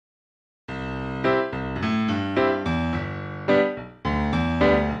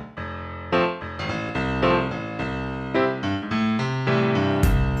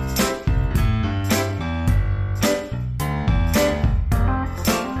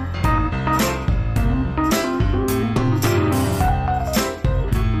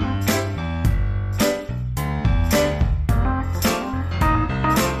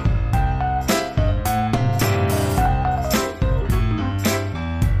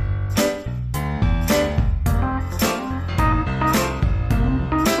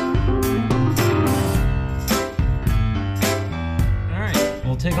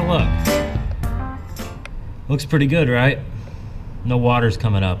Looks pretty good, right? No water's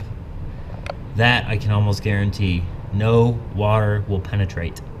coming up. That I can almost guarantee. No water will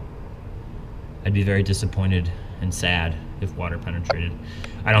penetrate. I'd be very disappointed and sad if water penetrated.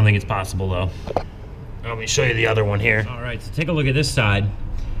 I don't think it's possible though. Let me show you the other one here. All right, so take a look at this side.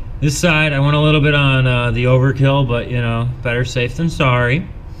 This side, I went a little bit on the overkill, but you know, better safe than sorry.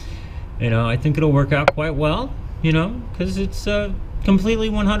 You know, I think it'll work out quite well, you know, because it's completely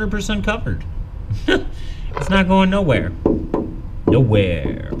 100% covered. It's not going nowhere.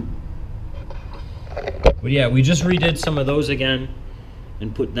 Nowhere. But yeah, we just redid some of those again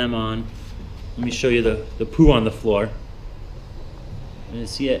and put them on. Let me show you the poo on the floor. You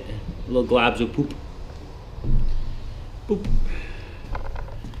see it? Little globs of poop. Boop.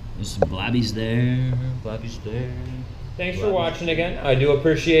 There's some blobbies there, blobbies there. Thanks for watching again. I do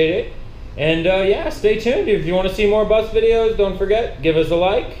appreciate it. And yeah, stay tuned. If you want to see more bus videos, don't forget, give us a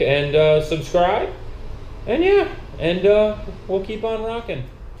like and subscribe. And yeah, and we'll keep on rocking.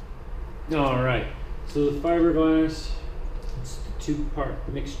 All right. So the fiberglass, it's the two-part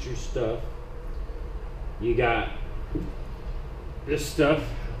mixture stuff. You got this stuff,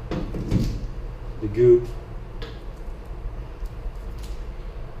 the goop.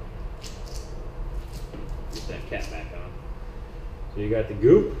 Get that cap back on. So you got the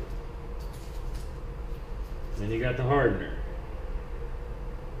goop, and then you got the hardener.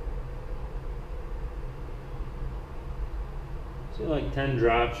 So like 10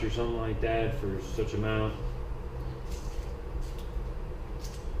 drops or something like that for such amount.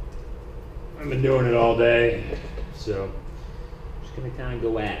 I've been doing it all day, so I'm just gonna kind of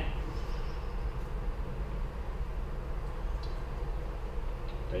go at it.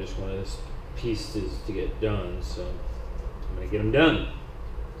 I just wanted this pieces to get done, so I'm gonna get them done.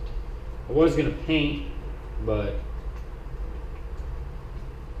 I was gonna paint, but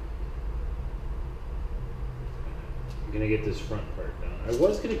I'm gonna get this front part done. I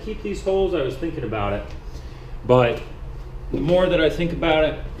was gonna keep these holes. I was thinking about it, but the more that I think about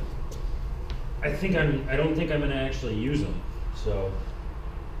it, I don't think I'm gonna actually use them. So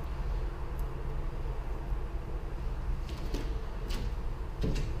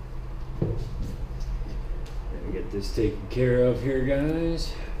gotta get this taken care of here,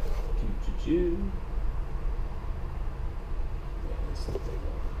 guys.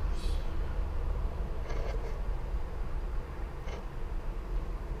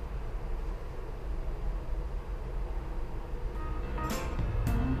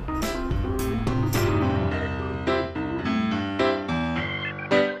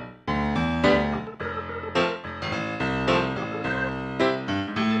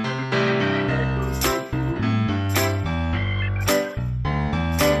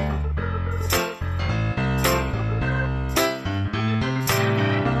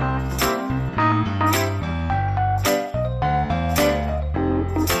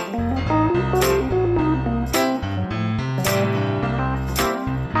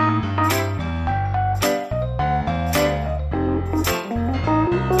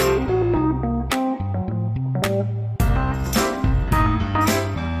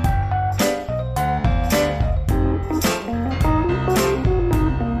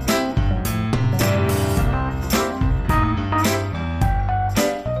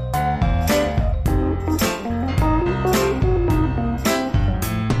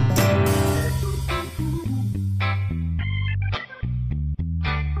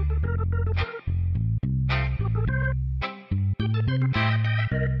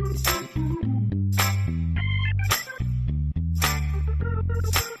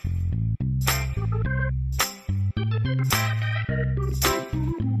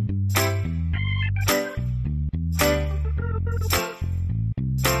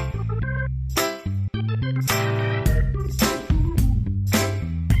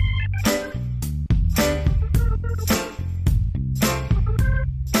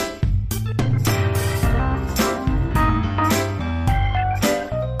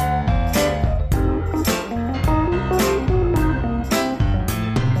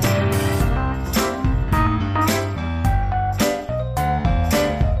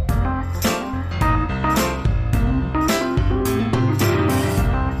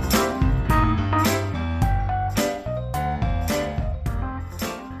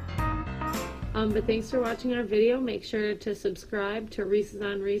 But thanks for watching our video. Make sure to subscribe to Reese's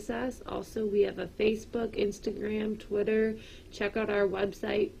on Recess. Also, we have a Facebook, Instagram, Twitter. Check out our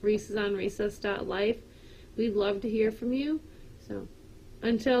website, reesesonrecess.life. We'd love to hear from you. So,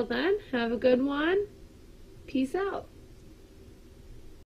 until then, have a good one. Peace out.